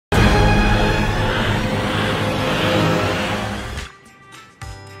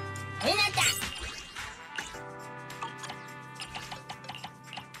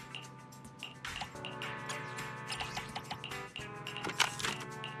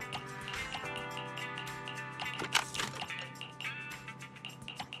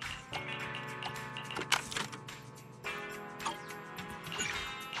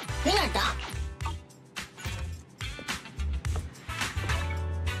だ。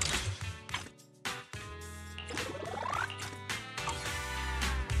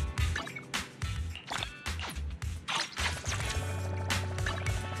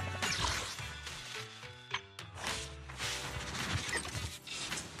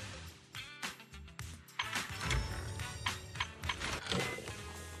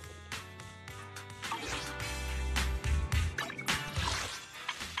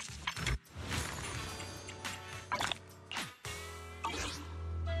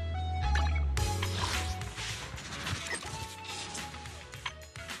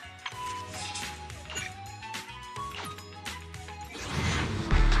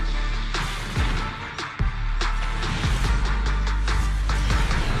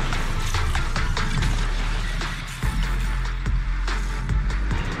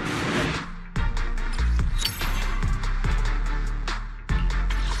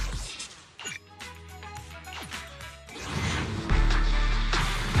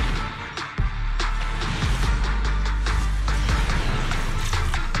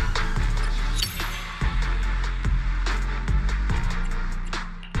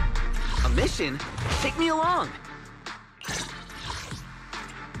Mission? Take me along.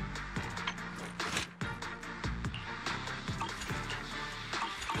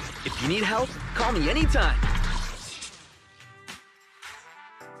 If you need help, call me anytime.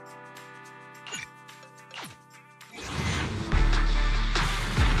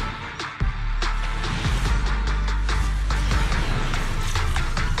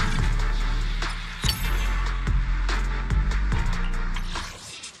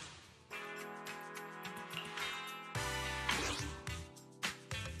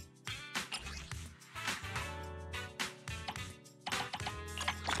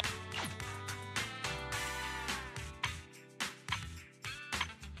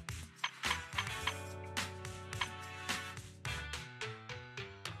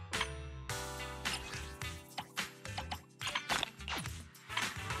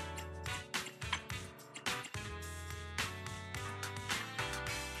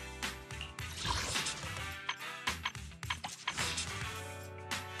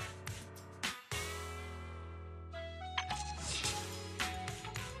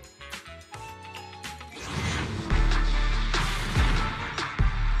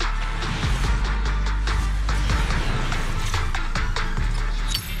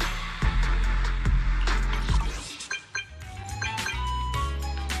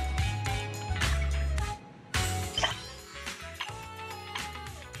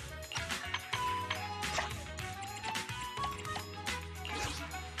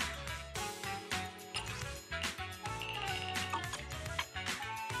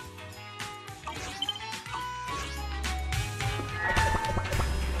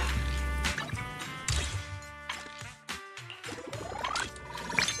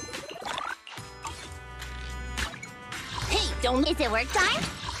 Don't. Is it work time?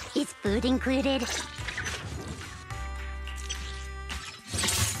 Is food included?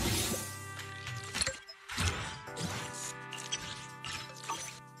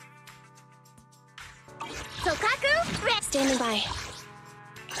 Sokaku, Standing by.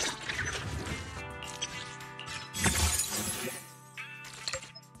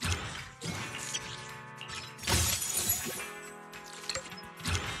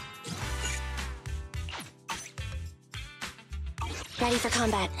 Ready for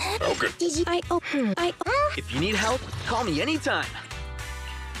combat. Okay. If you need help, call me anytime.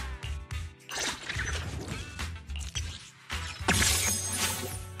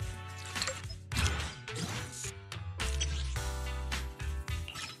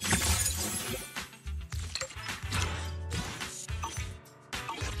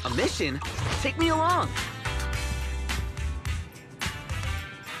 A mission? Take me along.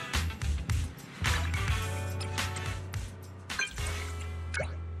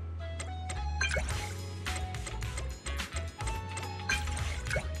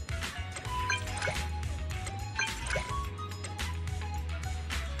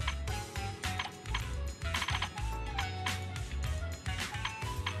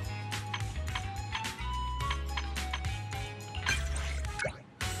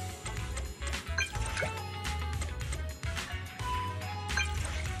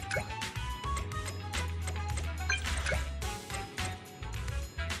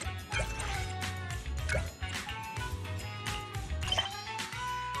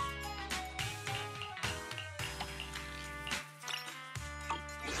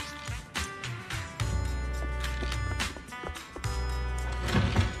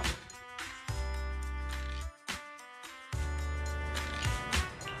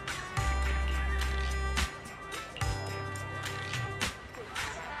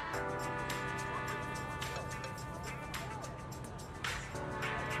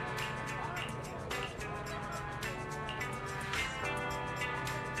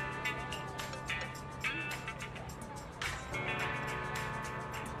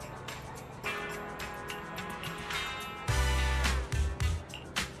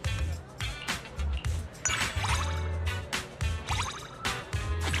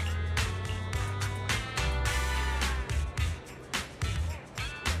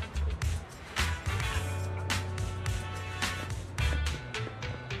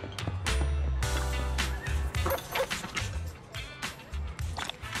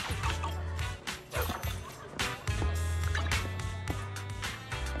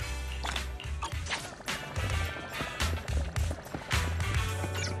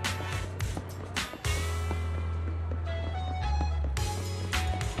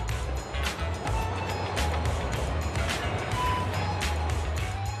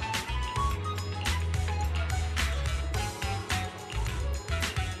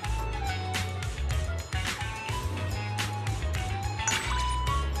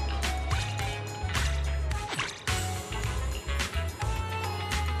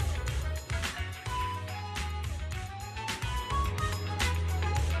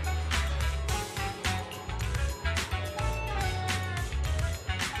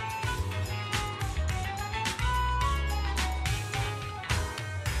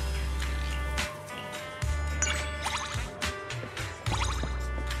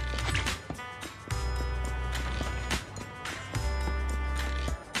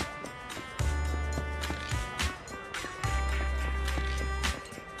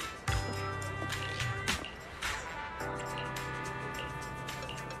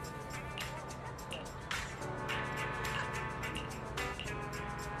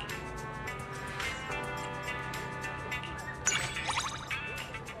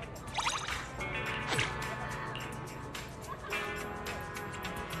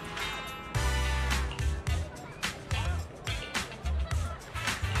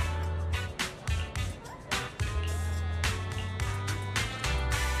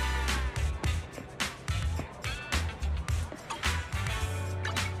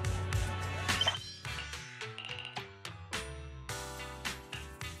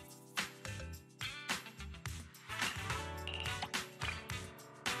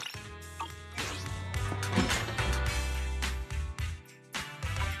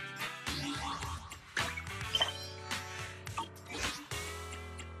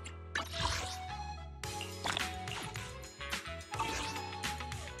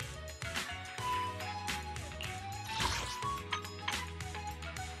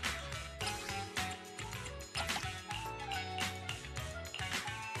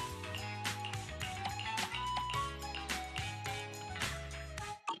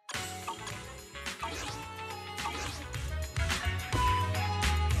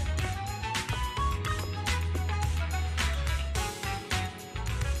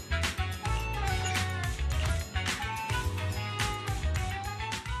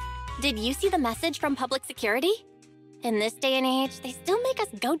 Did you see the message from public security? In this day and age, they still make us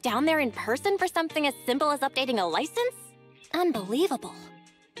go down there in person for something as simple as updating a license? Unbelievable.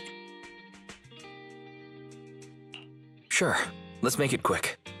 Sure, let's make it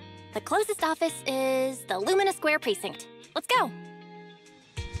quick. The closest office is the Lumina Square precinct. Let's go.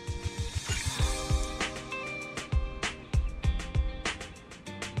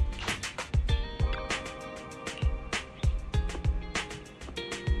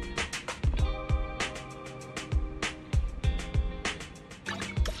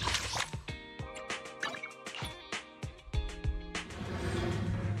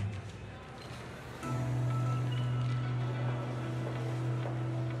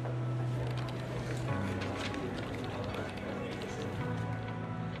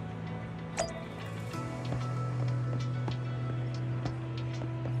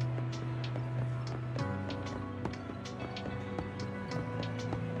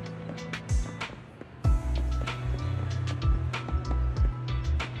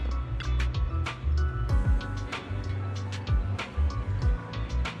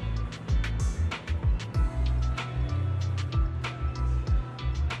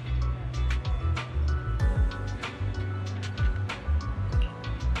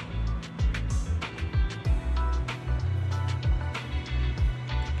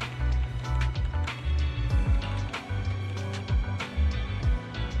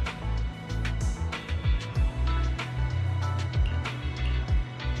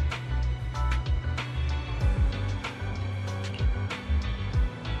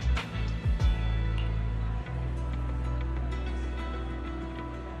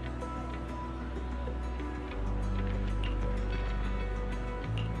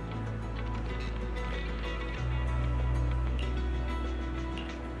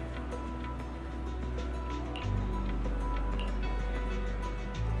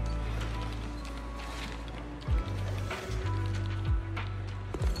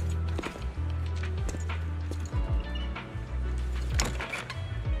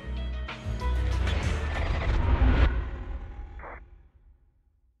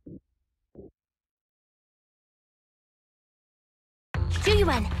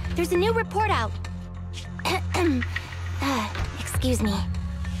 Juyuan, there's a new report out. Excuse me.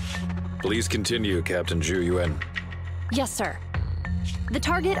 Please continue, Captain Juyuan. Yes, sir. The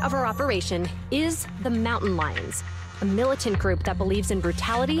target of our operation is the Mountain Lions, a militant group that believes in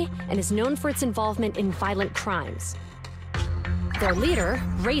brutality and is known for its involvement in violent crimes. Their leader,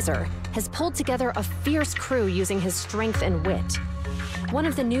 Razor, has pulled together a fierce crew using his strength and wit. One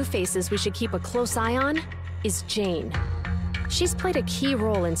of the new faces we should keep a close eye on is Jane. She's played a key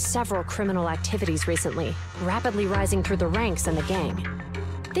role in several criminal activities recently, rapidly rising through the ranks in the gang.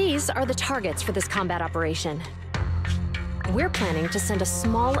 These are the targets for this combat operation. We're planning to send a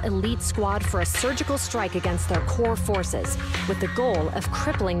small elite squad for a surgical strike against their core forces, with the goal of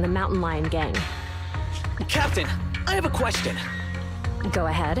crippling the Mountain Lion gang. Captain, I have a question. Go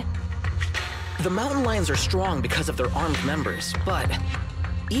ahead. The Mountain Lions are strong because of their armed members, but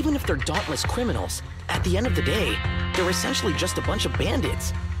even if they're dauntless criminals, at the end of the day, they're essentially just a bunch of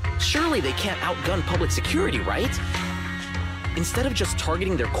bandits. Surely they can't outgun public security, right? Instead of just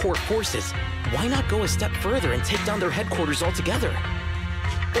targeting their core forces, why not go a step further and take down their headquarters altogether?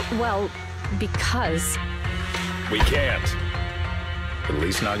 Well, because... We can't. At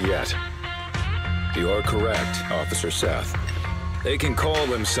least not yet. You are correct, Officer Seth. They can call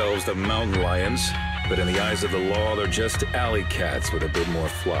themselves the Mountain Lions, but in the eyes of the law, they're just alley cats with a bit more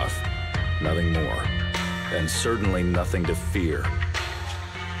fluff. Nothing more. And certainly nothing to fear.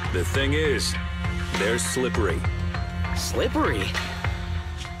 The thing is, they're slippery. Slippery?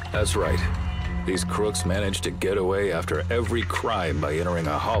 That's right. These crooks manage to get away after every crime by entering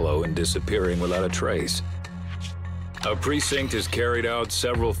a hollow and disappearing without a trace. Our precinct has carried out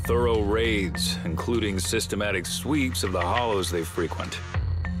several thorough raids, including systematic sweeps of the hollows they frequent.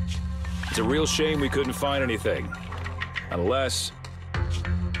 It's a real shame we couldn't find anything. Unless...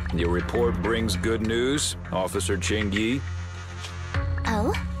 your report brings good news, Officer Ching-Yi?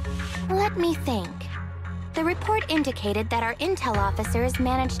 Oh? Let me think. The report indicated that our intel officers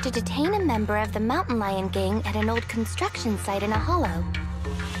managed to detain a member of the Mountain Lion gang at an old construction site in a hollow.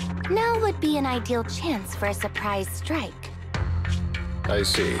 Now would be an ideal chance for a surprise strike. I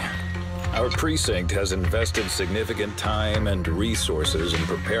see. Our precinct has invested significant time and resources in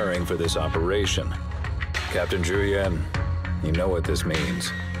preparing for this operation. Captain Juyuan, you know what this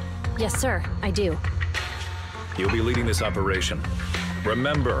means. Yes, sir, I do. You'll be leading this operation.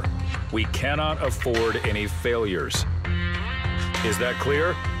 Remember, we cannot afford any failures. Is that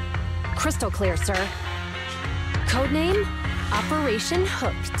clear? Crystal clear, sir. Codename, Operation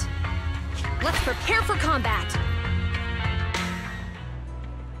Hooked. Let's prepare for combat!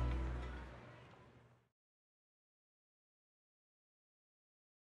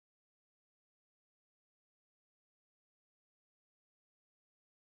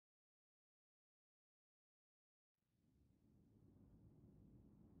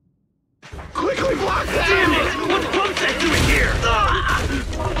 Quickly block that! Damn it! What's Pumpset doing here?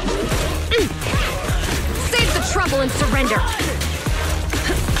 Save the trouble and surrender!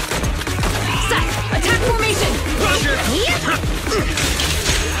 Set! Attack formation! Roger!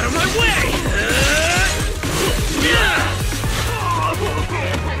 Out of my way!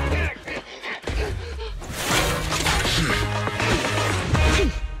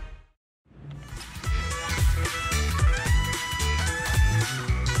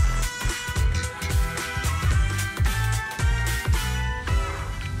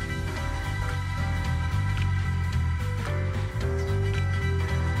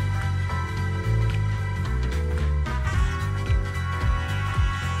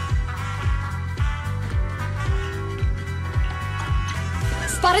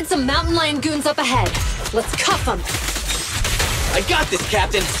 Spotted some mountain lion goons up ahead. Let's cuff them. I got this,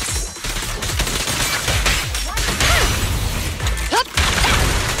 Captain.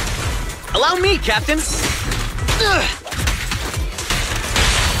 Allow me, Captain.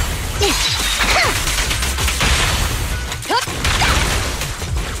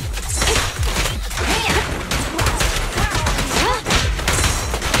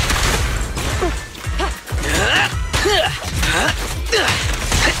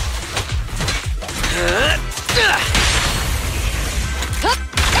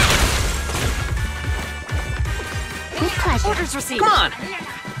 With pleasure. Orders received. Come on.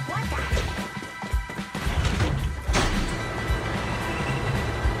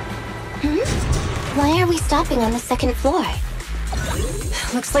 Why are we stopping on the second floor?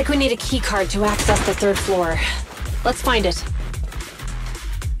 Looks like we need a key card to access the third floor. Let's find it.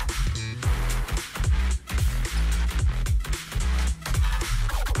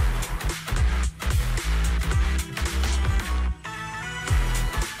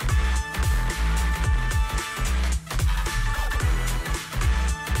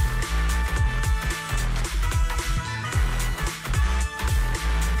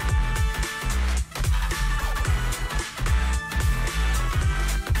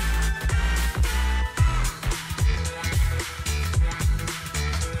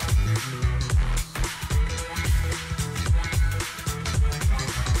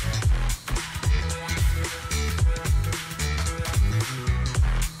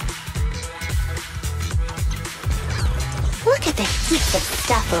 Look at the heaps of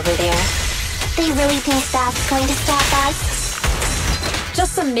stuff over there. They really think that's going to stop us?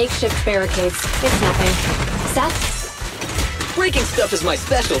 Just some makeshift barricades. It's nothing. Seth? Breaking stuff is my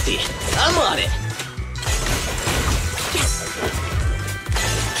specialty. I'm on it.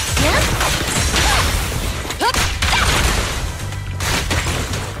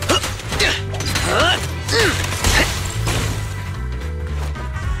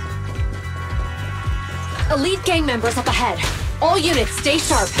 Elite gang members up ahead. All units, stay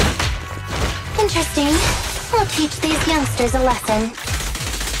sharp. Interesting. We'll teach these youngsters a lesson.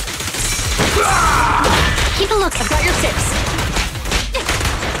 Keep a look, I've got your six.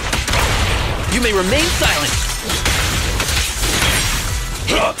 You may remain silent.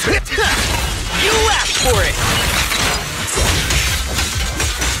 You asked for it.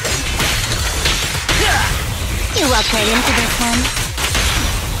 You walk right into this one.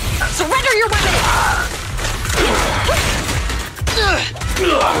 Surrender your weapon!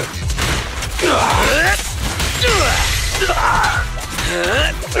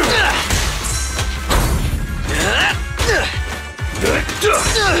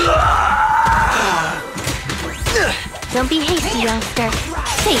 Don't be hasty, youngster.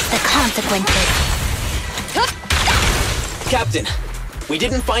 Face the consequences. Captain, we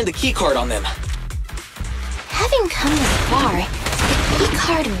didn't find the key card on them. Having come this far, the key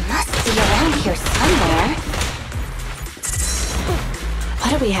card must be around here somewhere. What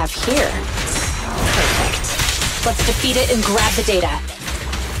do we have here? Perfect. Let's defeat it and grab the data.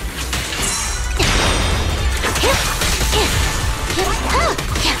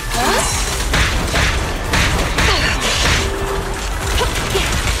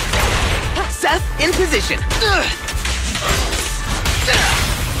 Seth, in position.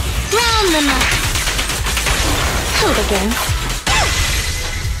 Round them up. Hooligans.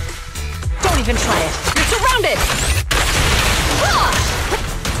 Don't even try it. You're surrounded!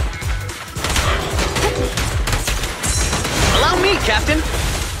 Allow me, Captain.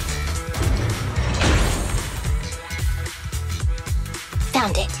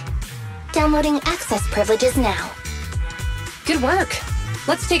 Found it. Downloading access privileges now. Good work.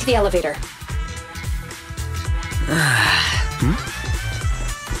 Let's take the elevator.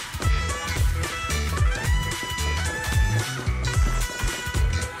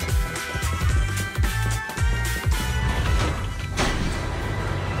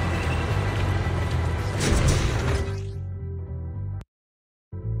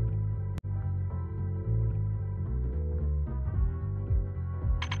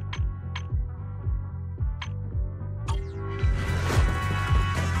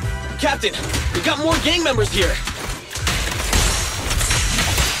 Captain, we got more gang members here.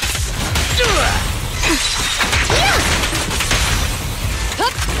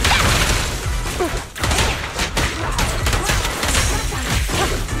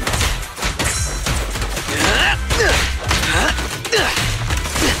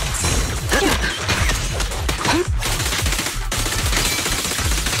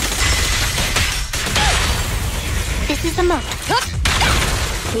 This is the moment.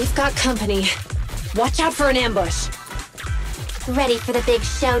 We've got company. Watch out for an ambush. Ready for the big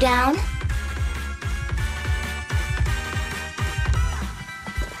showdown?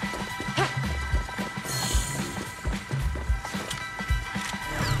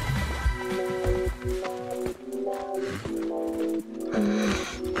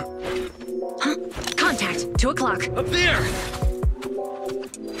 Contact, 2 o'clock. Up there!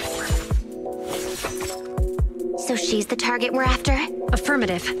 So she's the target we're after?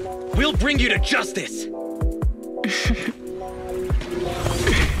 Affirmative. We'll bring you to justice!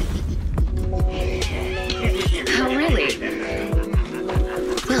 Oh, really?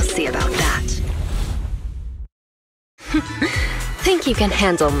 We'll see about that. Think you can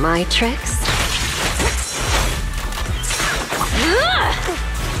handle my tricks?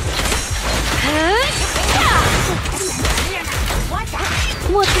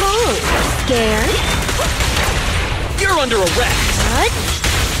 What's wrong? Scared? You're under arrest!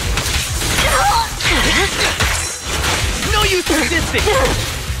 No use resisting!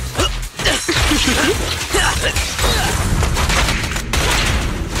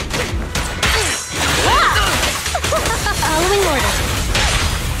 Following orders.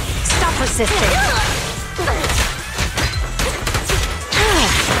 Stop resisting.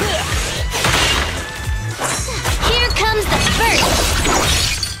 Here comes the first.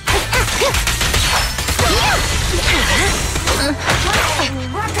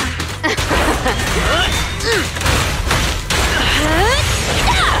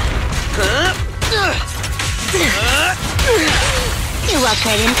 You walk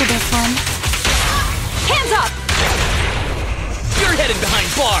right into this one. Hands up! You're headed behind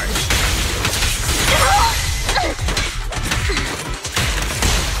bars!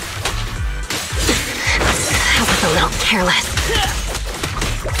 That was a little careless.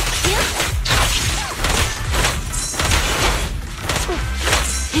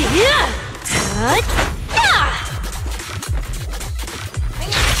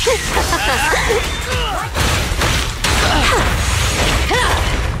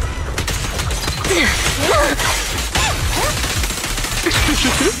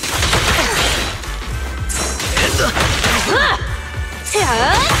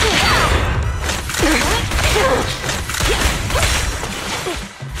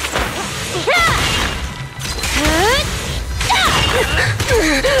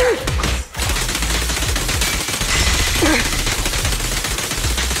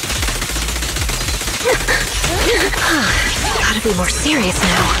 Gotta be more serious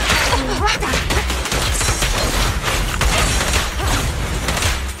now.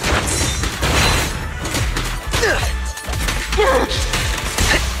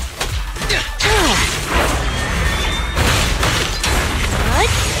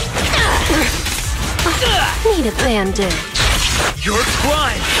 Need a bandage. Your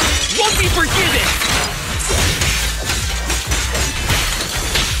crime won't be forgiven!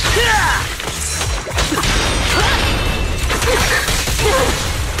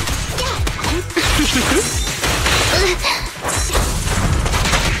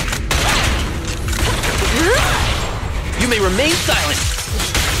 You may remain silent.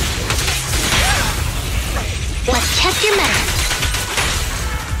 Let's check your medicine.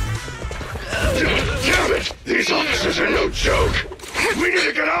 Damn it! These officers are no joke! We need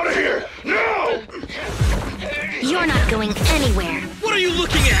to get out of here! Now! You're not going anywhere. What are you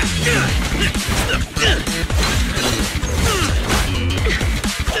looking at?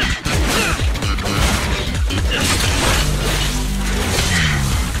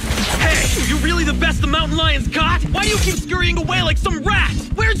 Hey, you really the best the mountain lion's got? Why do you keep scurrying away like some rat?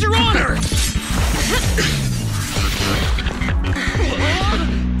 Where's your honor?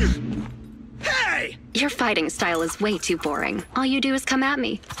 Your fighting style is way too boring. All you do is come at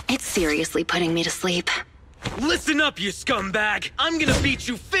me. It's seriously putting me to sleep. Listen up, you scumbag! I'm gonna beat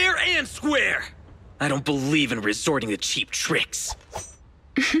you fair and square! I don't believe in resorting to cheap tricks.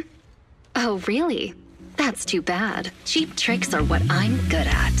 Oh, really? That's too bad. Cheap tricks are what I'm good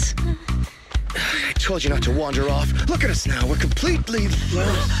at. I told you not to wander off. Look at us now. We're completely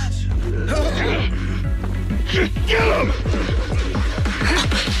lost. Get him!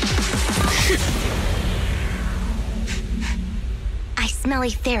 I smell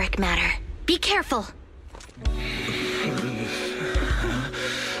etheric matter. Be careful.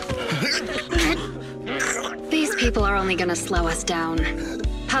 These people are only gonna slow us down.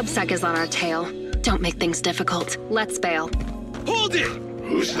 PubSec is on our tail. Don't make things difficult. Let's bail. Hold it!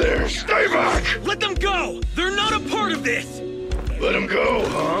 Who's there? Stay back! Let them go! They're not a part of this! Let him go,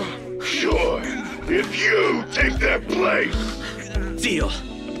 huh? Sure. If you take that place. Deal.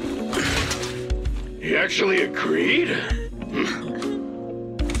 He actually agreed?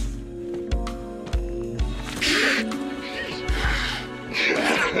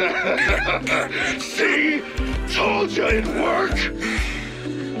 See? Told you it'd work.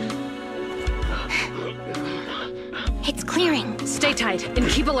 It's clearing. Stay tight and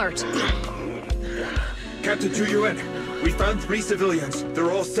keep alert. Captain Chuyuan, we found 3 civilians.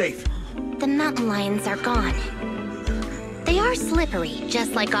 They're all safe. The mountain lions are gone. They are slippery,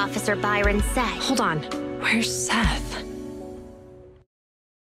 just like Officer Byron said. Hold on. Where's Seth?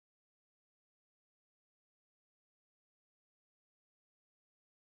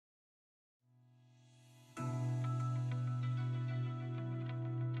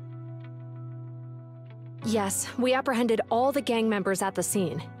 Yes, we apprehended all the gang members at the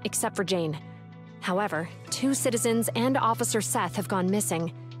scene, except for Jane. However, 2 citizens and Officer Seth have gone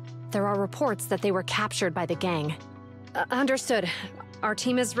missing. There are reports that they were captured by the gang. Understood. Our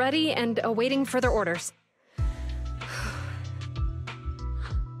team is ready and awaiting further orders.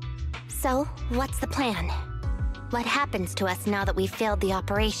 So, what's the plan? What happens to us now that we've failed the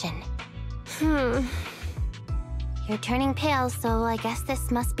operation? You're turning pale, so I guess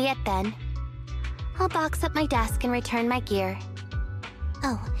this must be it then. I'll box up my desk and return my gear.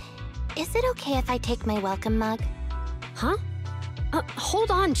 Oh, is it okay if I take my welcome mug? Huh? Hold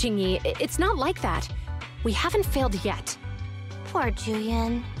on, Jingyi. It's not like that. We haven't failed yet. Poor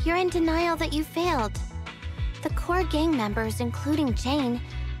Julian. You're in denial that you failed. The core gang members, including Jane,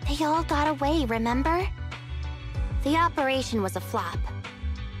 they all got away, remember? The operation was a flop.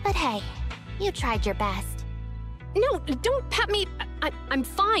 But hey, you tried your best. No, don't pat me. I'm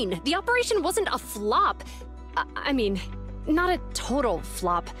fine. The operation wasn't a flop. I mean, not a total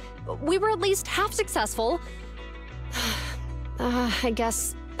flop. We were at least half successful. I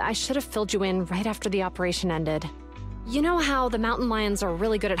guess I should have filled you in right after the operation ended. You know how the mountain lions are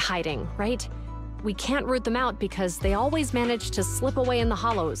really good at hiding, right? We can't root them out because they always manage to slip away in the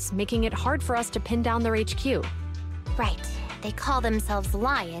hollows, making it hard for us to pin down their HQ. Right. They call themselves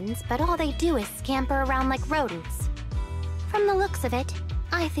lions, but all they do is scamper around like rodents. From the looks of it,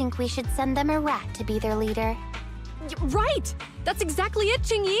 I think we should send them a rat to be their leader. Right! That's exactly it,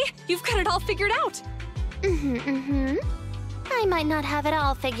 Jingyi! You've got it all figured out! I might not have it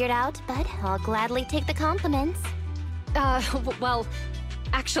all figured out, but I'll gladly take the compliments. Well,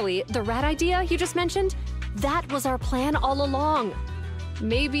 actually, the rat idea you just mentioned, that was our plan all along.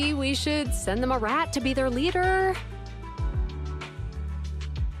 Maybe we should send them a rat to be their leader?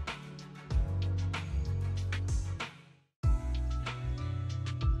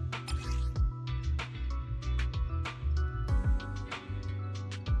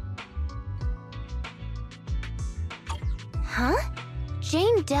 Huh?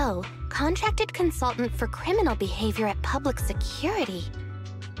 Jane Doe, contracted consultant for criminal behavior at Public Security.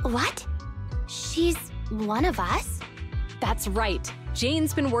 What? She's one of us? That's right.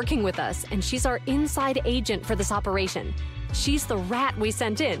 Jane's been working with us, and she's our inside agent for this operation. She's the rat we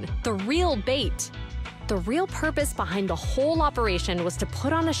sent in, the real bait. The real purpose behind the whole operation was to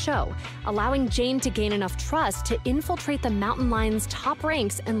put on a show, allowing Jane to gain enough trust to infiltrate the mountain lions' top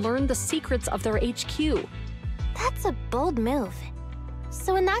ranks and learn the secrets of their HQ. That's a bold move.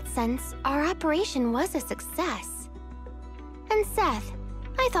 So in that sense, our operation was a success. And Seth,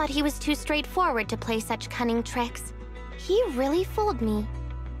 I thought he was too straightforward to play such cunning tricks. He really fooled me.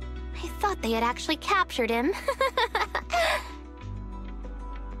 I thought they had actually captured him.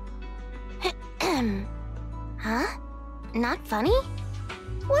 Huh? Not funny?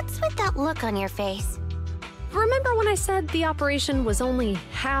 What's with that look on your face? Remember when I said the operation was only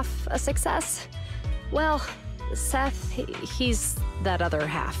half a success? Well, Seth, he's that other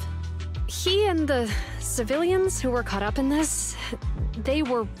half. He and the civilians who were caught up in this, they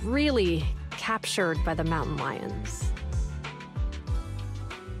were really captured by the mountain lions.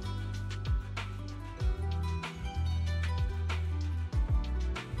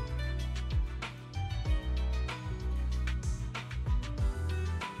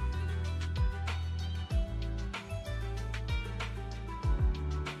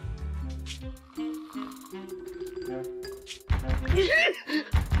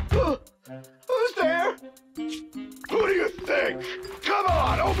 Who's there? Who do you think? Come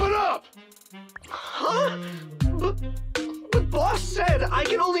on, open up! Huh? But boss said I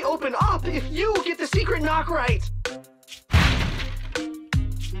can only open up if you get the secret knock right.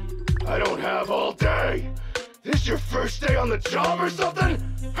 I don't have all day. This your first day on the job or something?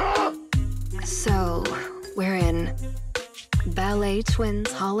 Huh? So, we're in Ballet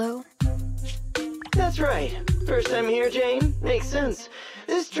Twins Hollow? That's right. First time here, Jane? Makes sense.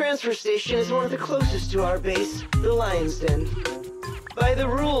 This transfer station is one of the closest to our base, the Lion's Den. By the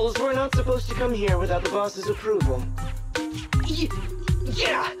rules, we're not supposed to come here without the boss's approval.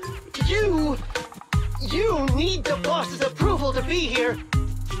 Yeah! You need the boss's approval to be here!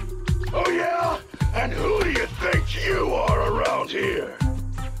 Oh yeah? And who do you think you are around here?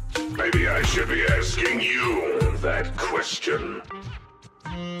 Maybe I should be asking you that question.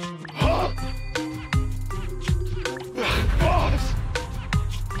 Huh? Boss!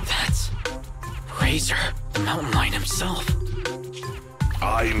 That's Razor, the mountain lion himself.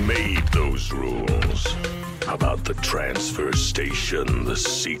 I made those rules. About the transfer station, the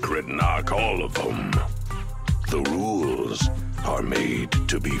secret knock, all of them. The rules are made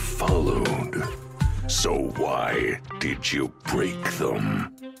to be followed. So why did you break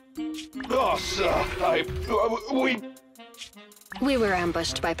them? Boss, We were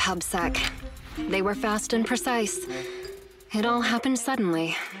ambushed by PubSec. They were fast and precise. It all happened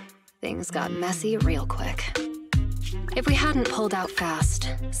suddenly. Things got messy real quick. If we hadn't pulled out fast,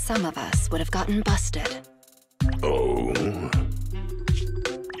 some of us would have gotten busted. Oh?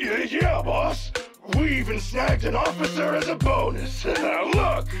 Yeah, boss. We even snagged an officer as a bonus.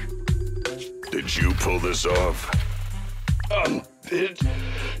 Look! Did you pull this off?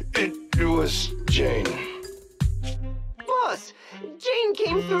 It was Jane. Boss, Jane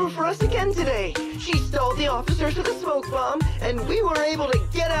came through for us again today. She stalled the officers with a smoke bomb, and we were able to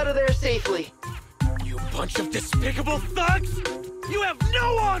get out of there safely. You bunch of despicable thugs! You have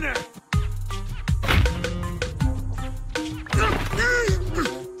no honor!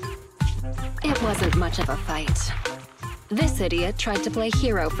 It wasn't much of a fight. This idiot tried to play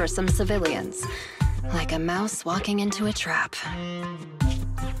hero for some civilians, like a mouse walking into a trap.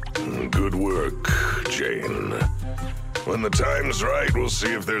 Good work, Jane. When the time's right, we'll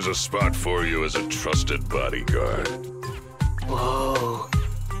see if there's a spot for you as a trusted bodyguard. Whoa.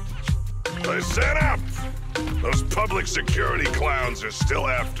 Listen up! Those public security clowns are still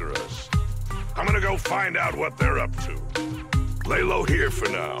after us. I'm gonna go find out what they're up to. Lay low here for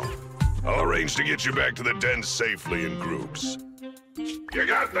now. I'll arrange to get you back to the den safely in groups. You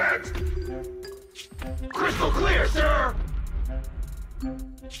got that? Crystal clear, sir!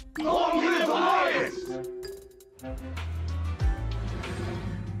 Long live the Lions!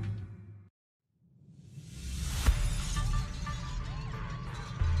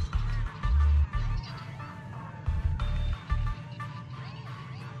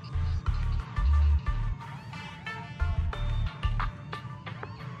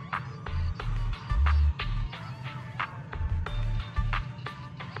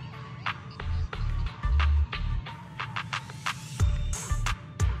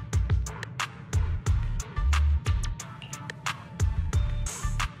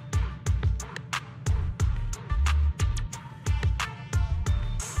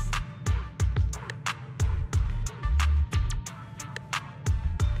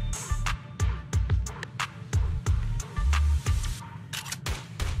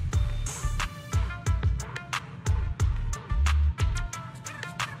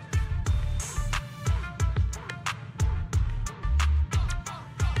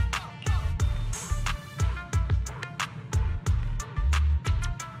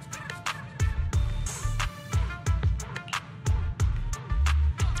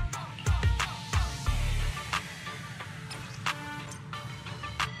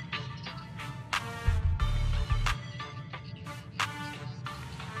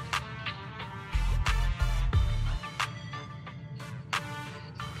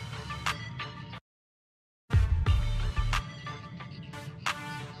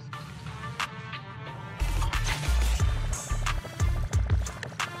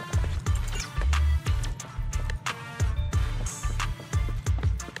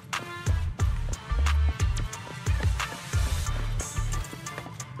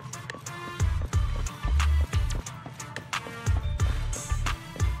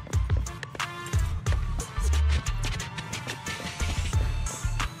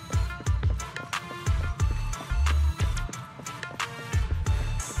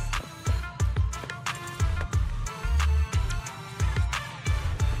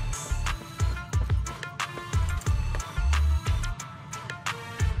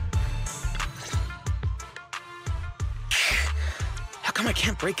 come I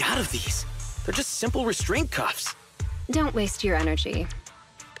can't break out of these? They're just simple restraint cuffs. Don't waste your energy.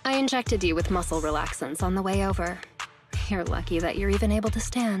 I injected you with muscle relaxants on the way over. You're lucky that you're even able to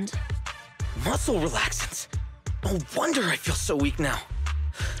stand. Muscle relaxants? No wonder I feel so weak now.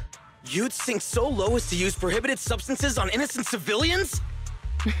 You'd sink so low as to use prohibited substances on innocent civilians?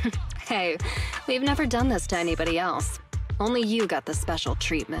 Hey, we've never done this to anybody else. Only you got the special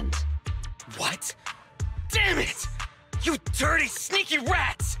treatment. What? Damn it! You dirty, sneaky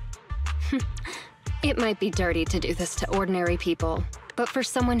rats! It might be dirty to do this to ordinary people, but for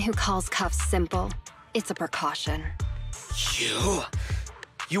someone who calls cuffs simple, it's a precaution.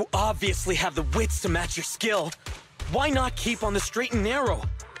 You obviously have the wits to match your skill. Why not keep on the straight and narrow?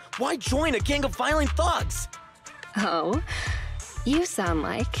 Why join a gang of violent thugs? Oh, you sound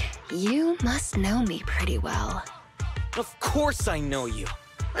like you must know me pretty well. Of course I know you.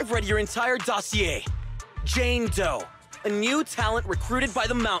 I've read your entire dossier. Jane Doe, a new talent recruited by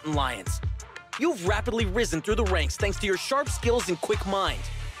the Mountain Lions. You've rapidly risen through the ranks thanks to your sharp skills and quick mind.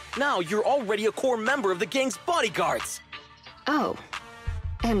 Now you're already a core member of the gang's bodyguards. Oh,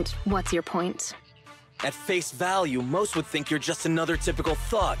 and what's your point? At face value, most would think you're just another typical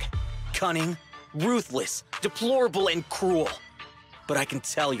thug. Cunning, ruthless, deplorable, and cruel. But I can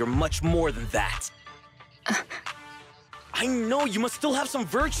tell you're much more than that. I know you must still have some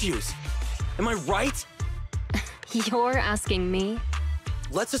virtues. Am I right? You're asking me?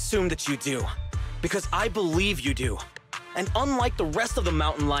 Let's assume that you do, because I believe you do. And unlike the rest of the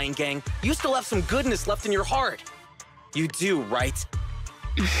Mountain Lion gang, you still have some goodness left in your heart. You do, right?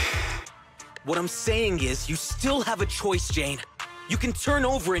 What I'm saying is, you still have a choice, Jane. You can turn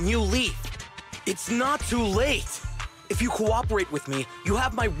over a new leaf. It's not too late. If you cooperate with me, you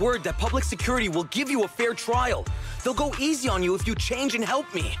have my word that public security will give you a fair trial. They'll go easy on you if you change and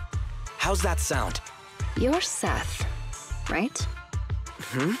help me. How's that sound? You're Seth, right?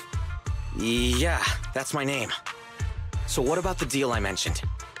 Yeah, that's my name. So what about the deal I mentioned?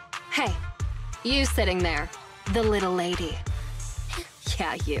 Hey, you sitting there, the little lady.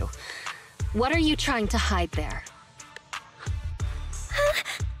 Yeah, you. What are you trying to hide there?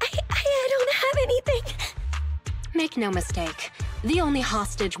 I don't have anything. Make no mistake, the only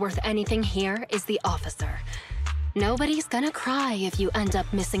hostage worth anything here is the officer. Nobody's gonna cry if you end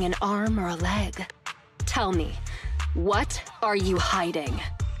up missing an arm or a leg. Tell me, what are you hiding?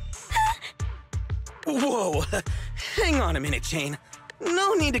 Whoa, hang on a minute, Jane.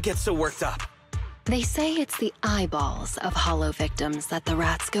 No need to get so worked up. They say it's the eyeballs of hollow victims that the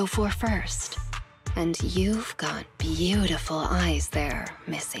rats go for first. And you've got beautiful eyes there,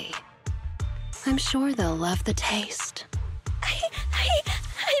 Missy. I'm sure they'll love the taste. I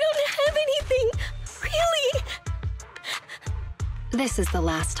don't have anything, really. This is the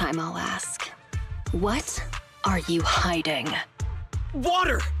last time I'll ask. What are you hiding?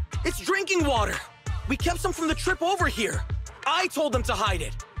 Water! It's drinking water! We kept some from the trip over here. I told them to hide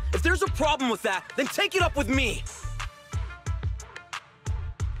it. If there's a problem with that, then take it up with me.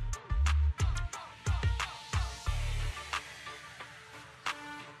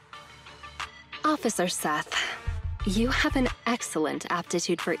 Officer Seth, you have an excellent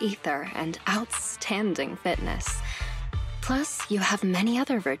aptitude for ether and outstanding fitness. Plus, you have many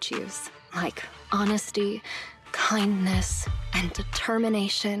other virtues, like honesty, kindness, and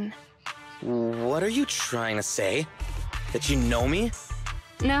determination. What are you trying to say? That you know me?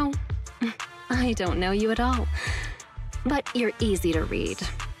 No, I don't know you at all. But you're easy to read,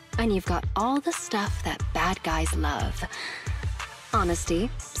 and you've got all the stuff that bad guys love. Honesty,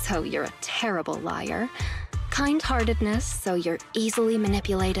 so you're a terrible liar. Kind-heartedness, so you're easily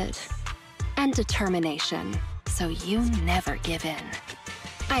manipulated. And determination, so you never give in.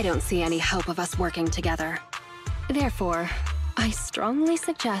 I don't see any hope of us working together. Therefore, I strongly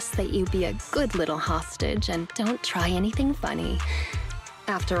suggest that you be a good little hostage and don't try anything funny.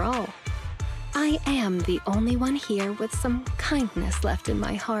 After all, I am the only one here with some kindness left in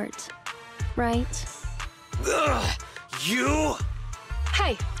my heart. Right? Ugh, you?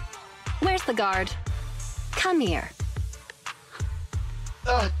 Hey, where's the guard? Come here.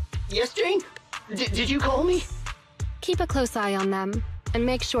 Yes, Jane? Did you call me? Keep a close eye on them, and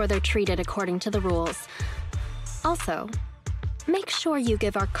make sure they're treated according to the rules. Also, make sure you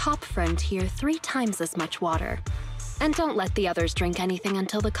give our cop friend here 3 times as much water. And don't let the others drink anything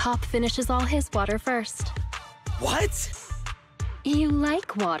until the cop finishes all his water first. What? You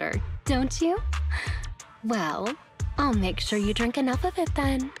like water, don't you? Well, I'll make sure you drink enough of it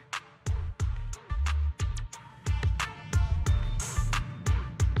then.